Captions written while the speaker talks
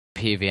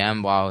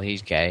PVM. Wow,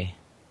 he's gay.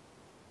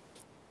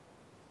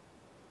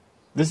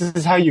 This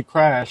is how you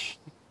crash.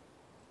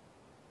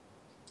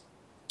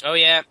 Oh,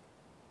 yeah.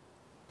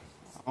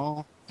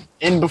 Oh.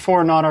 In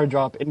before not our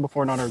drop. In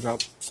before not our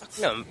drop.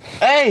 No.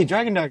 Hey,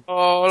 Dragon Dog.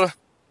 Oh.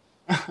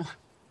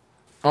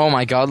 Oh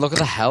my god, look at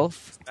the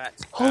health.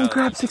 Holy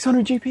crap,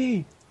 600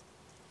 GP.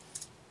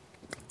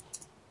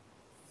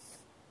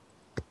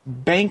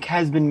 Bank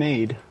has been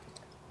made.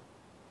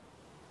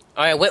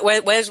 Oh, yeah,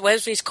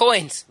 where's these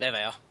coins? There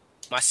they are.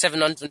 My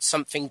 700 and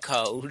something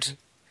code.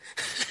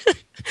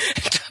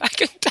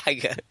 Dragon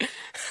Dagger.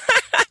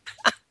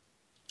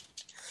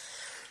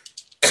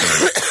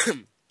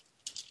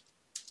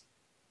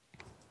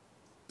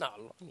 No,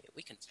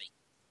 we can take.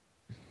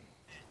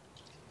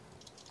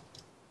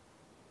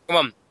 Come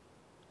on.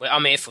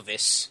 I'm here for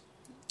this.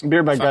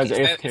 Beer by guys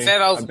If AFK.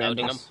 they're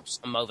overloading,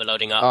 I'm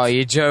overloading up. Oh,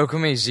 you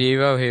joking me?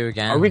 Zero here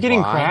again. Are we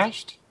getting Why?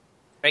 crashed?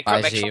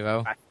 By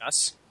Zero.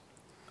 Us.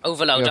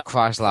 Overload. We got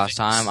crashed last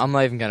time. I'm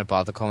not even going to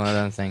bother coming, I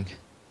don't think.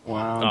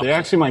 Wow, Oh. they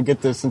actually might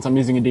get this since I'm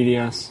using a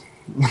DDS.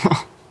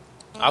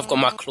 I've got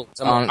my claws.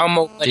 I'm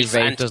already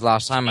They raped us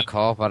last time I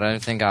caught, but I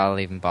don't think I'll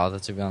even bother,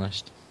 to be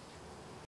honest.